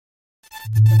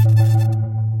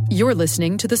You're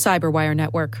listening to the Cyberwire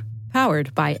Network,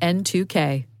 powered by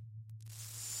N2K.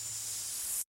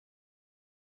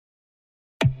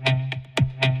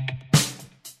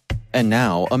 And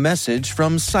now, a message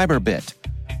from Cyberbit.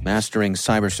 Mastering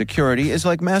cybersecurity is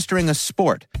like mastering a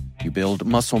sport. You build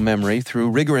muscle memory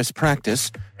through rigorous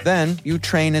practice, then you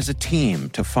train as a team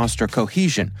to foster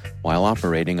cohesion while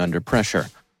operating under pressure.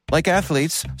 Like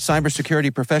athletes,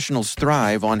 cybersecurity professionals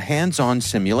thrive on hands-on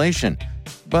simulation.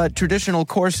 But traditional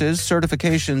courses,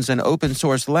 certifications, and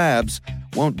open-source labs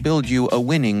won't build you a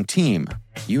winning team.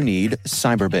 You need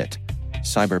Cyberbit.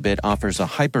 Cyberbit offers a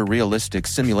hyper-realistic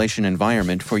simulation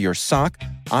environment for your SOC,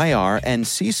 IR, and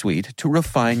C-suite to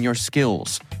refine your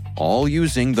skills, all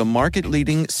using the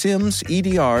market-leading SIMs,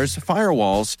 EDRs,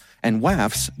 firewalls, and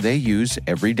WAFs they use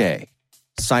every day.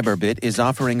 Cyberbit is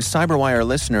offering Cyberwire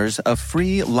listeners a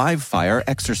free live-fire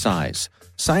exercise.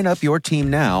 Sign up your team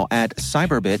now at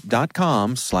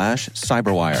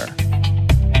cyberbit.com/cyberwire.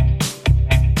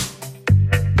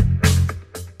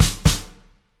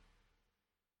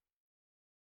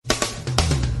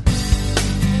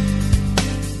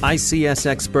 ICS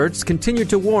experts continue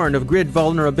to warn of grid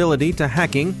vulnerability to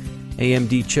hacking.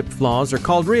 AMD chip flaws are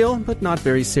called real, but not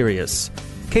very serious.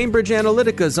 Cambridge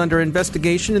Analytica is under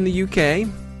investigation in the UK.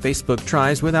 Facebook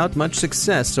tries without much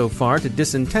success so far to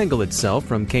disentangle itself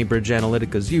from Cambridge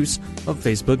Analytica's use of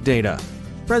Facebook data.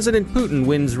 President Putin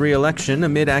wins re-election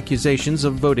amid accusations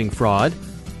of voting fraud.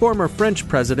 Former French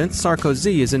President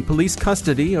Sarkozy is in police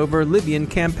custody over Libyan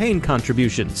campaign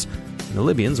contributions. And the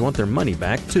Libyans want their money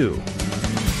back, too.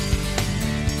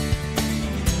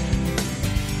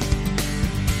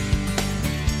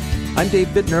 I'm Dave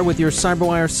Bittner with your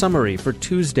Cyberwire summary for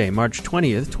Tuesday, March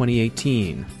 20th,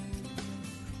 2018.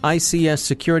 ICS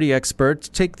security experts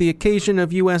take the occasion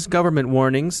of U.S. government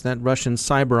warnings that Russian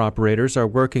cyber operators are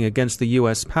working against the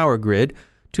U.S. power grid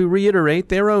to reiterate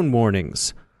their own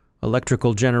warnings.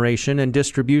 Electrical generation and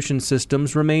distribution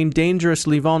systems remain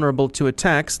dangerously vulnerable to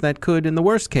attacks that could, in the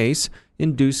worst case,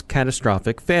 induce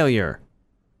catastrophic failure.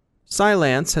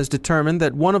 Cylance has determined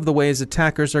that one of the ways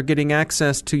attackers are getting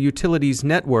access to utilities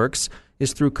networks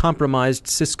is through compromised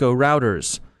Cisco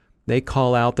routers. They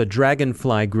call out the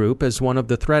Dragonfly Group as one of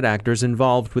the threat actors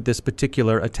involved with this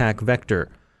particular attack vector.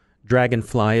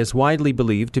 Dragonfly is widely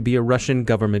believed to be a Russian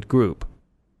government group.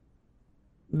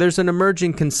 There's an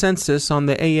emerging consensus on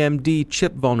the AMD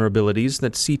chip vulnerabilities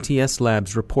that CTS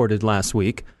Labs reported last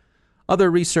week.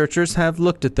 Other researchers have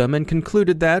looked at them and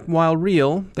concluded that, while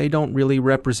real, they don't really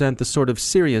represent the sort of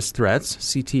serious threats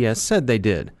CTS said they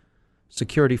did.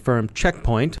 Security firm Check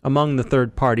Point, among the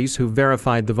third parties who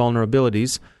verified the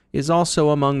vulnerabilities, is also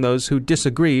among those who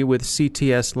disagree with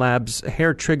CTS Labs'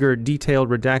 hair-trigger detailed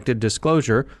redacted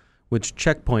disclosure, which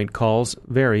Check Point calls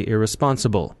very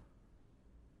irresponsible.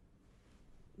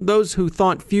 Those who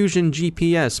thought Fusion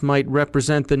GPS might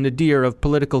represent the nadir of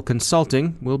political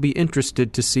consulting will be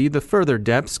interested to see the further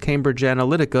depths Cambridge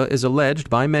Analytica is alleged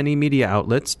by many media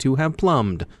outlets to have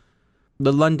plumbed.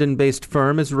 The London-based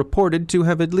firm is reported to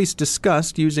have at least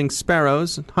discussed using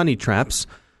sparrows and honey traps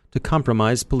to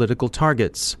compromise political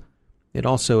targets. It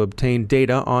also obtained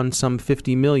data on some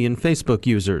 50 million Facebook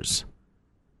users.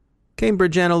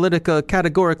 Cambridge Analytica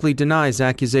categorically denies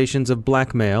accusations of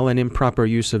blackmail and improper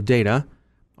use of data,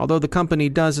 although the company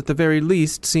does at the very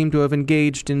least seem to have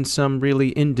engaged in some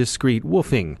really indiscreet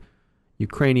woofing.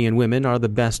 Ukrainian women are the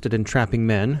best at entrapping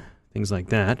men, things like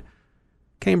that.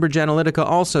 Cambridge Analytica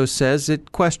also says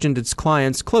it questioned its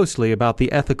clients closely about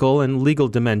the ethical and legal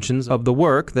dimensions of the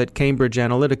work that Cambridge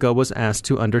Analytica was asked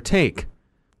to undertake.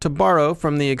 To borrow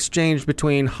from the exchange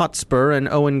between Hotspur and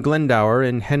Owen Glendower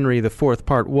in Henry IV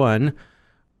Part 1,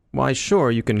 why sure,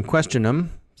 you can question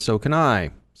them, so can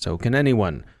I, so can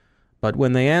anyone. But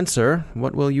when they answer,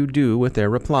 what will you do with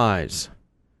their replies?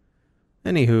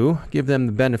 Anywho, give them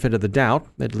the benefit of the doubt,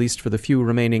 at least for the few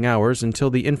remaining hours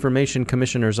until the Information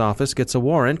Commissioner's office gets a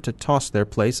warrant to toss their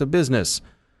place of business.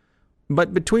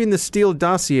 But between the Steele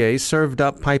dossier served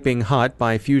up piping hot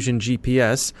by Fusion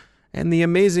GPS and the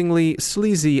amazingly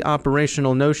sleazy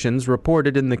operational notions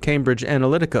reported in the Cambridge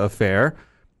Analytica affair,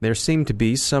 there seem to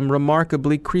be some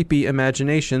remarkably creepy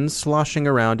imaginations sloshing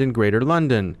around in Greater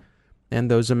London. And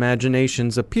those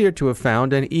imaginations appear to have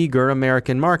found an eager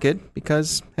American market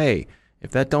because, hey,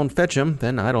 if that don't fetch 'em,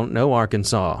 then I don't know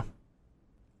Arkansas.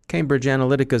 Cambridge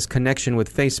Analytica's connection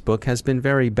with Facebook has been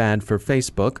very bad for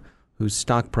Facebook, whose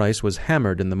stock price was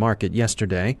hammered in the market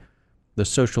yesterday. The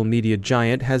social media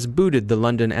giant has booted the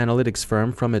London analytics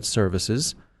firm from its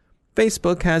services.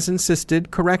 Facebook has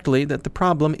insisted correctly that the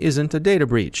problem isn't a data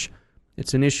breach.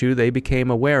 It's an issue they became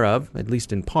aware of, at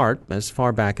least in part, as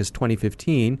far back as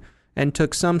 2015, and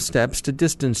took some steps to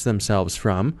distance themselves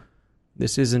from.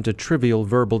 This isn't a trivial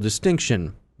verbal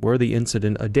distinction. Were the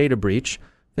incident a data breach,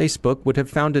 Facebook would have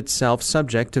found itself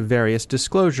subject to various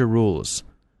disclosure rules.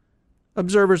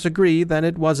 Observers agree that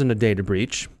it wasn't a data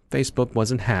breach. Facebook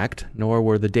wasn't hacked, nor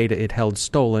were the data it held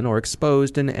stolen or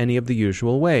exposed in any of the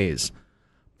usual ways.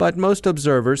 But most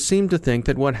observers seem to think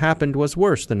that what happened was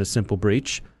worse than a simple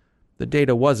breach. The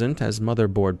data wasn't, as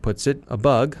Motherboard puts it, a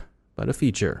bug, but a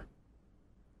feature.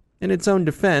 In its own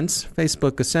defense,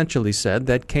 Facebook essentially said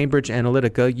that Cambridge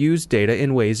Analytica used data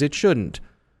in ways it shouldn't.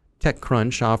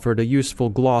 TechCrunch offered a useful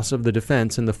gloss of the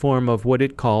defense in the form of what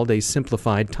it called a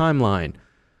simplified timeline.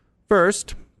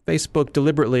 First, Facebook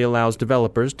deliberately allows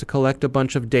developers to collect a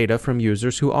bunch of data from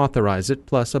users who authorize it,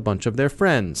 plus a bunch of their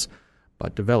friends.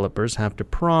 But developers have to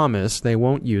promise they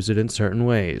won't use it in certain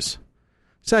ways.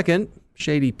 Second,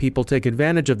 shady people take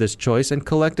advantage of this choice and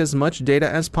collect as much data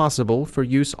as possible for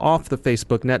use off the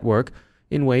Facebook network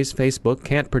in ways Facebook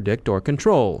can't predict or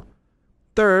control.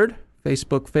 Third,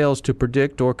 Facebook fails to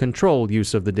predict or control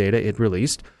use of the data it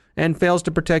released, and fails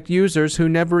to protect users who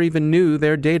never even knew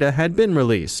their data had been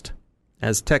released.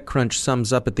 As TechCrunch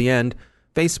sums up at the end,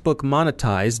 Facebook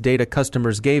monetized data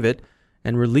customers gave it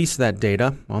and released that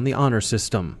data on the honor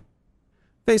system.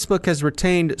 Facebook has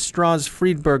retained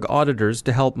Strauss-Friedberg auditors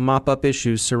to help mop up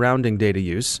issues surrounding data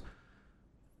use.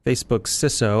 Facebook's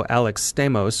CISO, Alex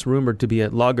Stamos, rumored to be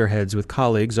at loggerheads with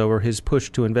colleagues over his push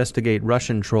to investigate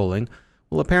Russian trolling,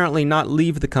 will apparently not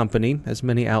leave the company, as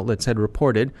many outlets had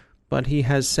reported, but he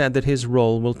has said that his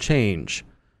role will change.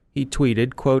 He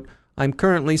tweeted, quote, "I'm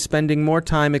currently spending more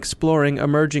time exploring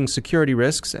emerging security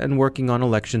risks and working on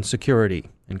election security,"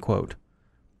 end quote.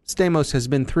 Stamos has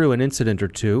been through an incident or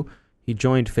two. He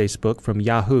joined Facebook from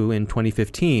Yahoo in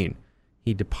 2015.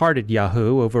 He departed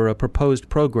Yahoo over a proposed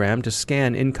program to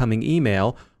scan incoming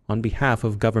email on behalf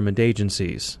of government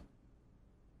agencies.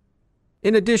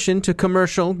 In addition to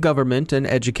commercial, government, and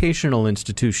educational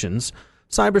institutions,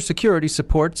 cybersecurity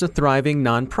supports a thriving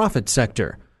nonprofit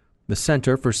sector. The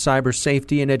Center for Cyber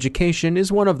Safety and Education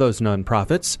is one of those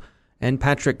nonprofits, and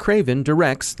Patrick Craven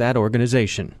directs that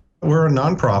organization. We're a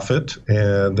nonprofit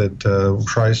that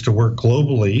tries to work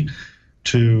globally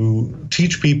to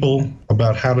teach people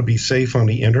about how to be safe on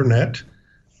the internet.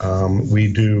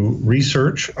 We do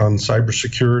research on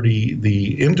cybersecurity,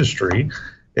 the industry,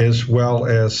 as well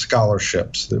as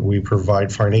scholarships that we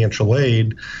provide financial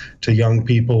aid to young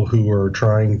people who are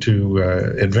trying to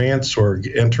advance or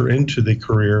enter into the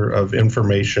career of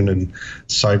information and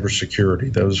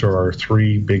cybersecurity. Those are our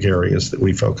three big areas that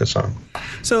we focus on.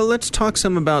 So let's talk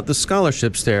some about the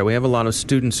scholarships there. We have a lot of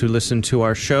students who listen to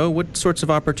our show. What sorts of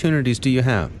opportunities do you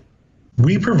have?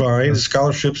 We provide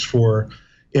scholarships for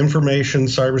information,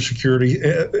 cybersecurity,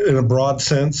 in a broad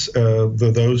sense,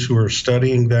 those who are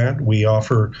studying that. We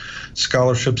offer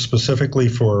scholarships specifically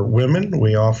for women.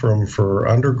 We offer them for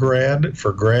undergrad,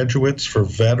 for graduates, for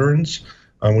veterans.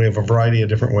 We have a variety of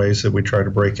different ways that we try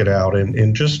to break it out. And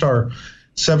in just our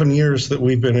 7 years that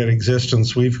we've been in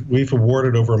existence, we've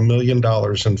awarded over $1 million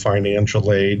in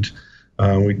financial aid.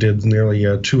 We did nearly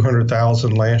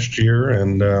 200,000 last year,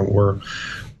 and we're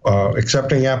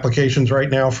accepting applications right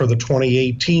now for the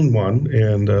 2018 one,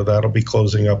 and that'll be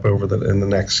closing up in the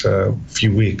next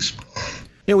few weeks.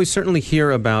 Yeah, we certainly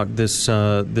hear about this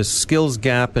skills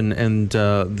gap and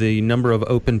the number of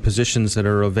open positions that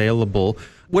are available.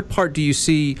 What part do you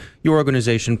see your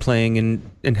organization playing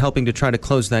in helping to try to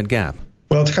close that gap?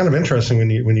 Well, it's kind of interesting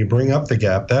when you bring up the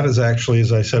gap. That is actually,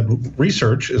 as I said,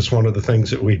 research is one of the things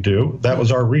that we do. That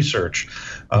was our research.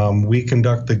 We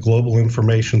conduct the Global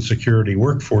Information Security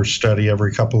Workforce Study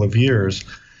every couple of years,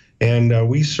 and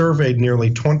we surveyed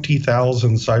nearly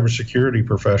 20,000 cybersecurity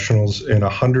professionals in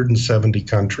 170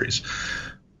 countries.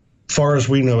 Far as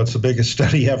we know, it's the biggest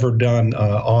study ever done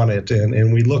on it,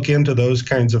 and we look into those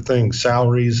kinds of things,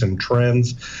 salaries and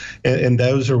trends, and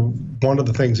those are one of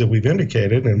the things that we've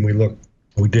indicated, and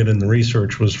we did in the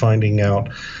research was finding out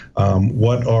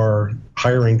what are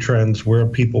hiring trends, where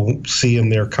people see in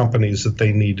their companies that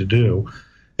they need to do.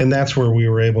 And that's where we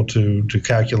were able to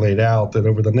calculate out that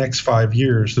over the next 5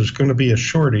 years, there's going to be a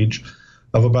shortage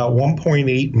of about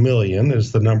 1.8 million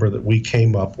is the number that we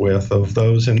came up with of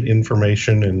those in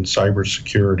information and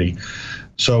cybersecurity.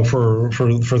 So for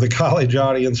the college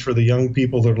audience, for the young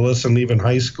people that listen, even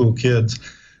high school kids,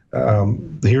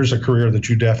 here's a career that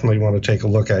you definitely want to take a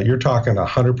look at. You're talking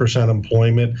 100%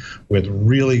 employment with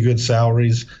really good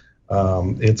salaries.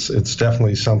 It's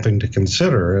definitely something to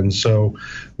consider. And so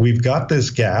we've got this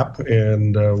gap,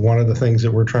 and one of the things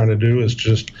that we're trying to do is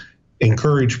just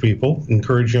encourage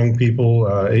young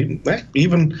people,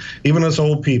 even us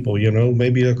old people,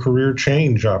 maybe a career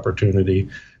change opportunity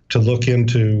to look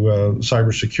into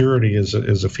cybersecurity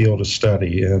as a field of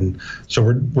study. And so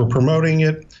we're promoting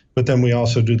it, but then we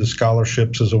also do the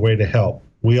scholarships as a way to help.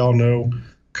 We all know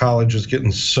college is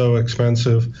getting so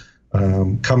expensive.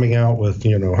 Coming out with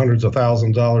hundreds of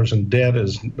thousands of dollars in debt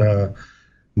is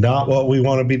not what we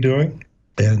want to be doing.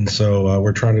 And so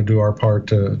we're trying to do our part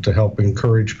to help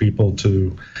encourage people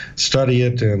to study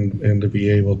it and to be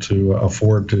able to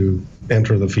afford to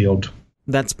enter the field.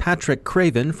 That's Patrick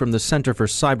Craven from the Center for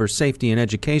Cyber Safety and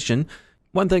Education.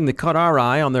 One thing that caught our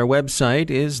eye on their website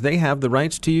is they have the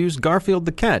rights to use Garfield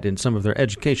the cat in some of their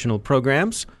educational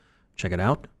programs. Check it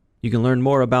out. You can learn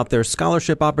more about their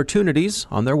scholarship opportunities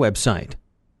on their website.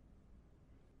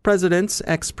 Presidents,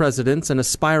 ex-presidents, and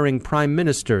aspiring prime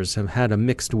ministers have had a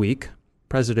mixed week.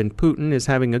 President Putin is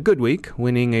having a good week,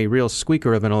 winning a real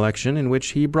squeaker of an election in which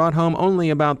he brought home only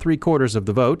about 3/4 of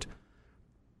the vote.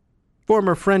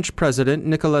 Former French President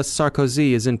Nicolas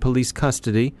Sarkozy is in police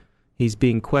custody. He's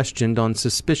being questioned on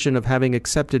suspicion of having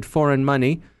accepted foreign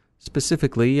money,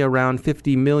 specifically around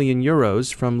 50 million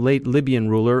euros from late Libyan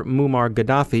ruler Muammar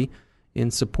Gaddafi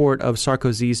in support of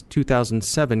Sarkozy's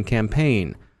 2007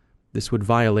 campaign. This would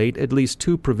violate at least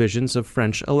 2 provisions of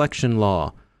French election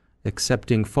law,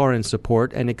 accepting foreign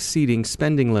support and exceeding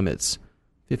spending limits.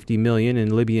 50 million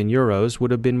in Libyan euros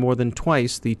would have been more than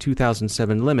twice the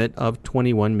 2007 limit of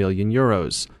 21 million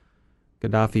euros.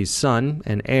 Gaddafi's son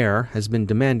and heir has been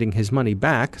demanding his money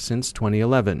back since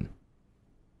 2011.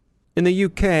 In the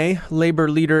UK, Labour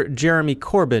leader Jeremy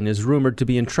Corbyn is rumoured to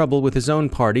be in trouble with his own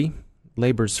party.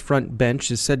 Labour's front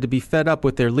bench is said to be fed up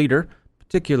with their leader,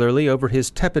 particularly over his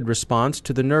tepid response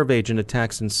to the nerve agent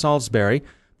attacks in Salisbury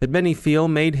that many feel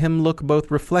made him look both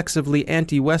reflexively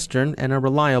anti-Western and a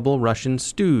reliable Russian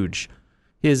stooge.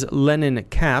 His Lenin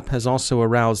cap has also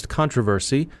aroused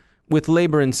controversy, with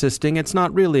Labour insisting it's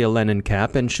not really a Lenin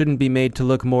cap and shouldn't be made to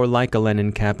look more like a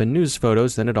Lenin cap in news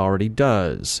photos than it already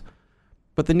does.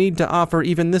 But the need to offer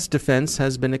even this defense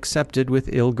has been accepted with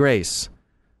ill grace.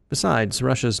 Besides,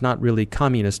 Russia's not really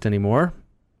communist anymore.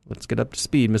 Let's get up to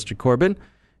speed, Mr. Corbyn.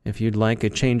 If you'd like a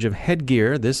change of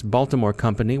headgear, this Baltimore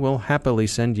company will happily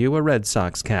send you a Red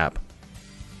Sox cap.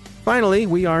 Finally,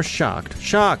 we are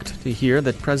shocked to hear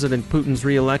that President Putin's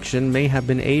re-election may have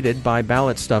been aided by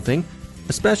ballot stuffing,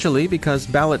 especially because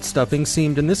ballot stuffing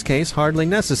seemed in this case hardly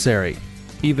necessary.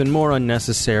 Even more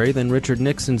unnecessary than Richard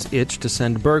Nixon's itch to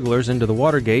send burglars into the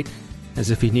Watergate, as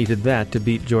if he needed that to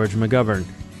beat George McGovern.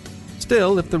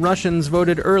 Still, if the Russians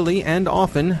voted early and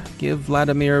often, give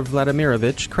Vladimir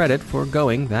Vladimirovich credit for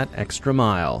going that extra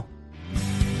mile.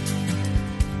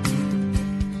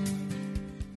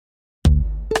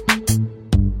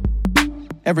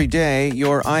 Every day,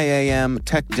 your IAM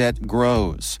tech debt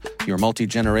grows. Your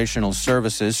multi-generational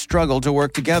services struggle to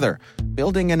work together.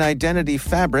 Building an identity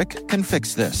fabric can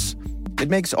fix this. It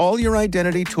makes all your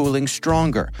identity tooling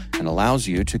stronger and allows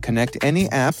you to connect any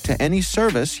app to any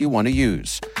service you want to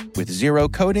use, with zero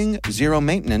coding, zero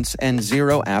maintenance, and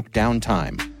zero app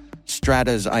downtime.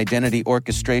 Strata's identity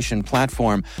orchestration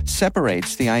platform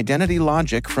separates the identity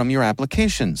logic from your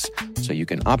applications, so you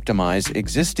can optimize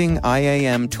existing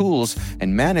IAM tools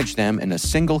and manage them in a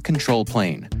single control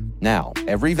plane. Now,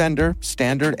 every vendor,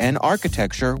 standard, and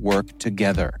architecture work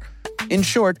together. In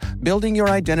short, building your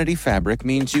identity fabric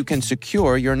means you can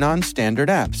secure your non-standard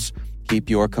apps, keep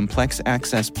your complex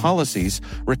access policies,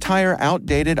 retire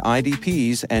outdated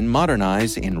IDPs, and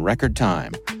modernize in record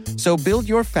time. So build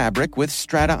your fabric with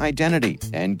Strata Identity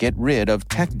and get rid of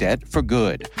tech debt for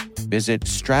good. Visit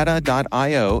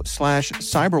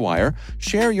strata.io/cyberwire,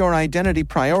 share your identity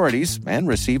priorities, and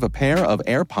receive a pair of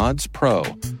AirPods Pro.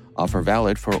 Offer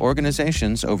valid for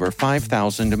organizations over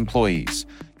 5,000 employees.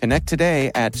 Connect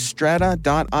today at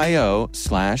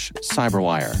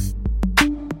strata.io/cyberwire.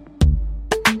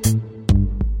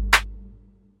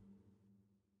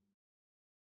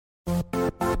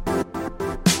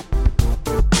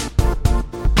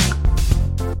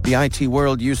 The IT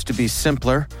world used to be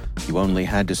simpler. You only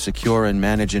had to secure and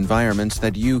manage environments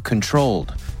that you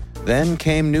controlled. Then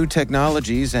came new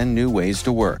technologies and new ways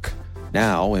to work.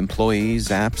 Now, employees,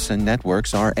 apps, and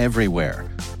networks are everywhere.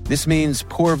 This means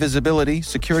poor visibility,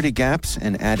 security gaps,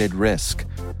 and added risk.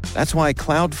 That's why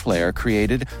Cloudflare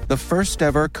created the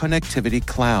first-ever connectivity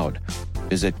cloud.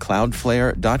 Visit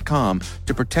cloudflare.com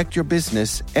to protect your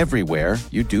business everywhere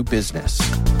you do business.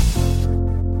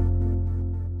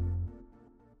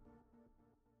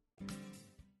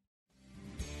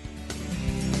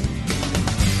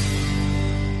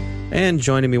 And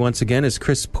joining me once again is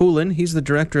Chris Poulin. He's the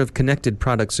Director of Connected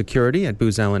Product Security at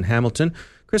Booz Allen Hamilton.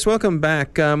 Chris, welcome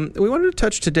back. We wanted to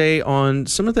touch today on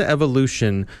some of the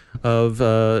evolution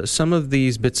of some of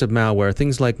these bits of malware,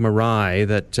 things like Mirai,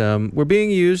 that were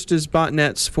being used as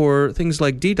botnets for things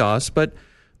like DDoS, but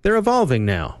they're evolving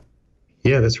now.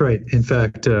 Yeah, that's right. In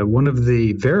fact, one of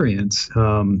the variants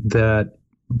that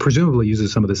presumably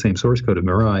uses some of the same source code of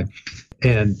Mirai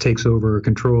and takes over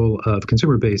control of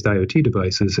consumer-based IoT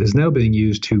devices is now being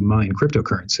used to mine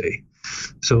cryptocurrency.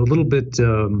 So a little bit,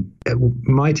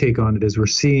 my take on it is we're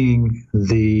seeing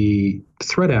the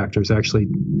threat actors actually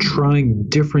trying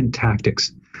different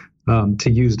tactics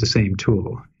to use the same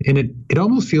tool. And it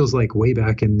almost feels like way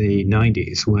back in the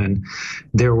 90s when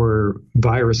there were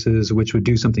viruses which would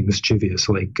do something mischievous,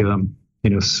 like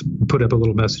put up a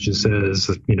little message that says,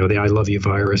 the I love you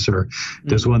virus, or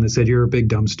there's one that said, you're a big,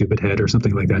 dumb, stupid head, or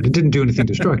something like that. It didn't do anything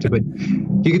destructive, but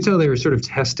you could tell they were sort of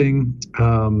testing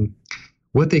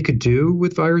what they could do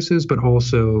with viruses, but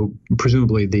also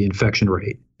presumably the infection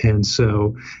rate. And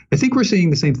so I think we're seeing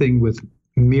the same thing with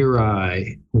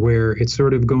Mirai, where it's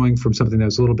sort of going from something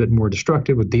that's a little bit more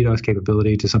destructive with DDoS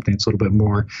capability to something that's a little bit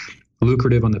more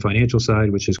lucrative on the financial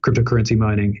side, which is cryptocurrency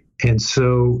mining. And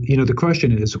so, the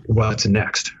question is, what's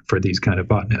next for these kind of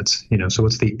botnets? So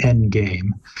what's the end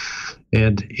game?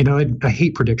 And, I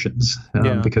hate predictions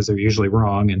because they're usually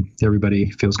wrong and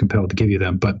everybody feels compelled to give you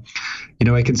them. But,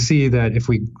 I can see that if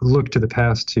we look to the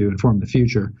past to inform the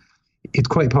future, it's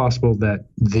quite possible that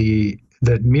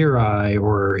that Mirai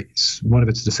or one of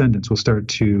its descendants will start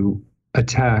to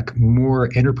attack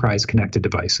more enterprise-connected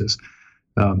devices.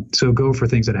 So go for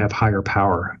things that have higher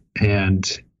power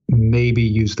and maybe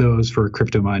use those for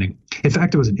crypto mining. In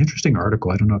fact, it was an interesting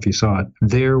article. I don't know if you saw it.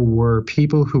 There were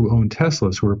people who own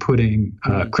Teslas who were putting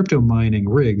crypto mining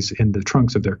rigs in the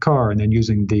trunks of their car and then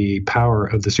using the power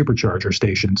of the supercharger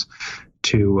stations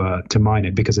to mine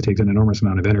it because it takes an enormous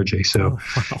amount of energy. So.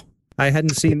 Oh, wow. I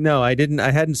hadn't seen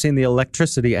the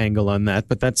electricity angle on that,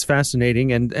 but that's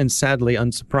fascinating and sadly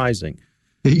unsurprising.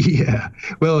 Yeah.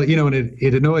 Well, and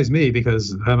it annoys me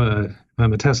because I'm a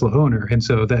Tesla owner, and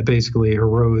so that basically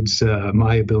erodes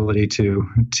my ability to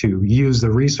use the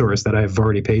resource that I've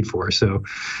already paid for. So,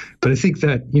 but I think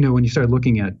that, when you start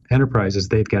looking at enterprises,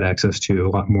 they've got access to a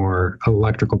lot more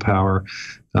electrical power,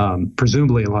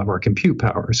 presumably a lot more compute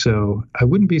power. So I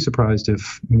wouldn't be surprised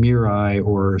if Mirai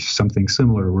or something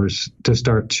similar was to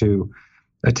start to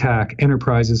attack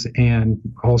enterprises and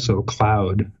also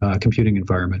cloud computing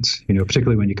environments,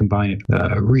 particularly when you combine it,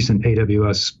 recent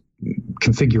AWS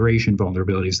configuration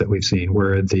vulnerabilities that we've seen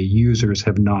where the users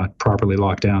have not properly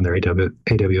locked down their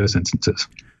AWS instances.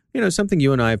 Something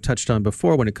you and I have touched on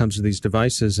before when it comes to these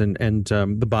devices and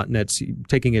the botnets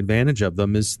taking advantage of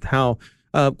them is how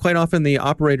quite often the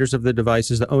operators of the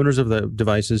devices, the owners of the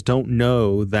devices, don't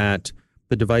know that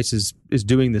the device is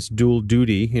doing this dual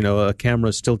duty. A camera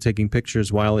is still taking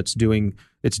pictures while it's doing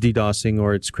its DDoSing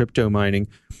or its crypto mining.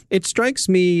 It strikes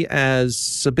me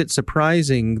as a bit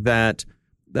surprising that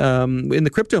in the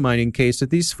crypto mining case, that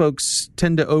these folks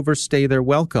tend to overstay their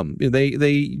welcome.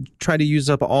 They try to use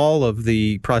up all of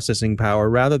the processing power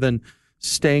rather than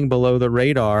staying below the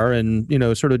radar and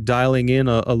sort of dialing in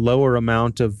a lower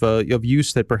amount of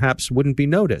use that perhaps wouldn't be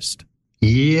noticed.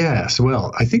 Yes.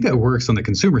 Well, I think that works on the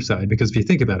consumer side because if you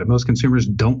think about it, most consumers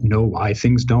don't know why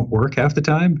things don't work half the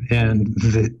time. And,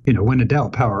 when in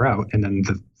doubt, power out and then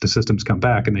the systems come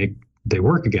back and they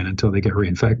work again until they get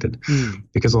reinfected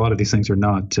because a lot of these things are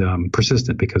not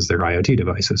persistent because they're IoT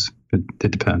devices.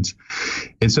 It depends.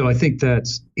 And so I think that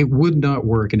it would not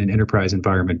work in an enterprise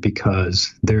environment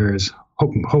because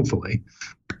hopefully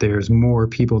there's more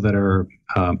people that are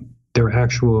there are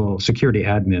actual security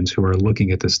admins who are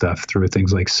looking at this stuff through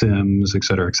things like SIMs, et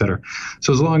cetera, et cetera.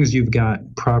 So as long as you've got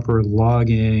proper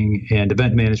logging and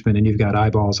event management and you've got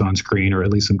eyeballs on screen or at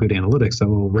least some good analytics that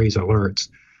will raise alerts,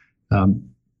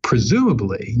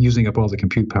 presumably using up all the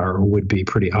compute power would be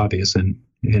pretty obvious and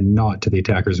not to the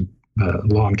attacker's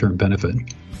long-term benefit.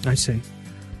 I see.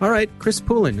 All right, Chris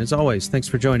Poulin, as always, thanks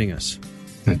for joining us.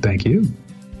 Thank you.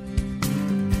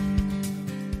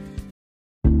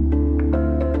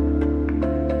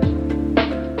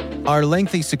 Are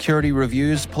lengthy security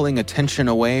reviews pulling attention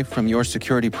away from your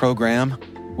security program?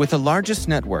 With the largest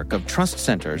network of trust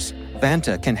centers,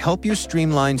 Vanta can help you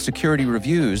streamline security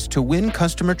reviews to win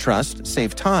customer trust,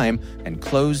 save time, and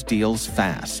close deals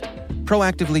fast.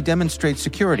 Proactively demonstrate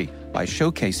security by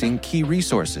showcasing key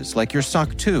resources like your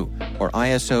SOC 2 or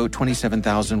ISO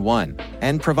 27001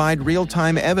 and provide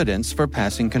real-time evidence for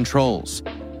passing controls.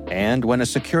 And when a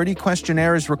security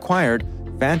questionnaire is required,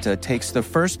 Vanta takes the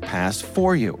first pass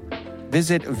for you.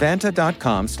 Visit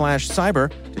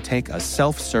vanta.com/cyber to take a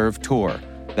self-serve tour.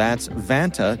 That's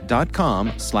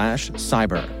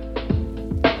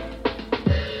vanta.com/cyber.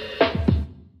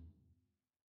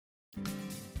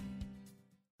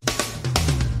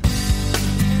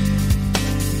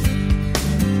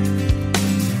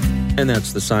 And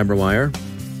that's the Cyberwire.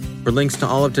 For links to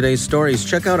all of today's stories,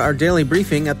 check out our daily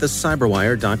briefing at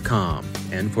thecyberwire.com.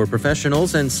 And for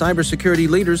professionals and cybersecurity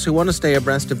leaders who want to stay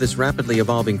abreast of this rapidly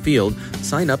evolving field,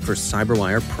 sign up for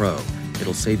Cyberwire Pro.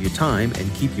 It'll save you time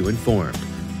and keep you informed.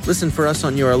 Listen for us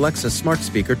on your Alexa smart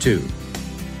speaker, too.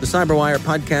 The Cyberwire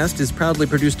podcast is proudly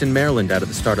produced in Maryland out of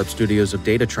the startup studios of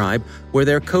Data Tribe, where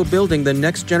they're co-building the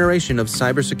next generation of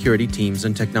cybersecurity teams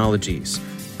and technologies.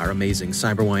 Our amazing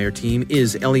Cyberwire team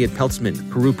is Elliot Peltzman,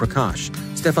 Puru Prakash,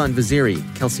 Stefan Vaziri,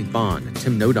 Kelsey Bond,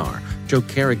 Tim Nodar, Joe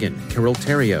Kerrigan, Carol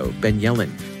Terrio, Ben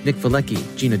Yellen, Nick Valecki,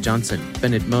 Gina Johnson,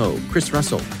 Bennett Moe, Chris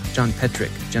Russell, John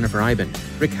Petrick, Jennifer Iben,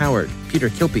 Rick Howard, Peter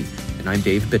Kilpie, and I'm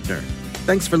Dave Bittner.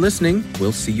 Thanks for listening.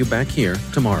 We'll see you back here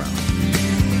tomorrow.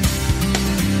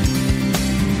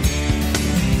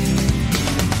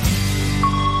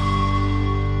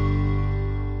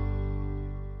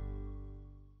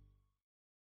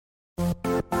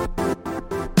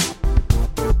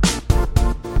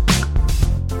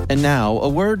 And now, a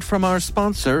word from our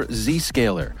sponsor,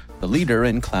 Zscaler, the leader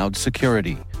in cloud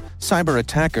security. Cyber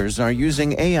attackers are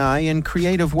using AI in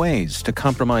creative ways to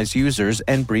compromise users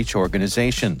and breach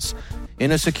organizations.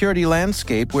 In a security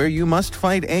landscape where you must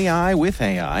fight AI with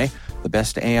AI, the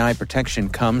best AI protection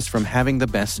comes from having the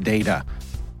best data.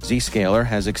 Zscaler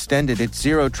has extended its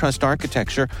Zero Trust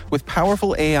architecture with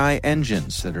powerful AI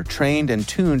engines that are trained and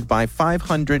tuned by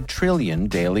 500 trillion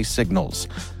daily signals.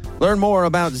 Learn more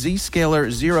about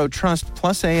Zscaler Zero Trust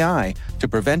Plus AI to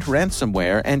prevent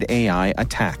ransomware and AI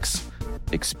attacks.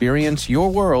 Experience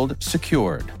your world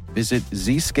secured. Visit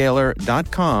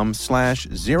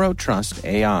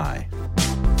zscaler.com/zerotrustai.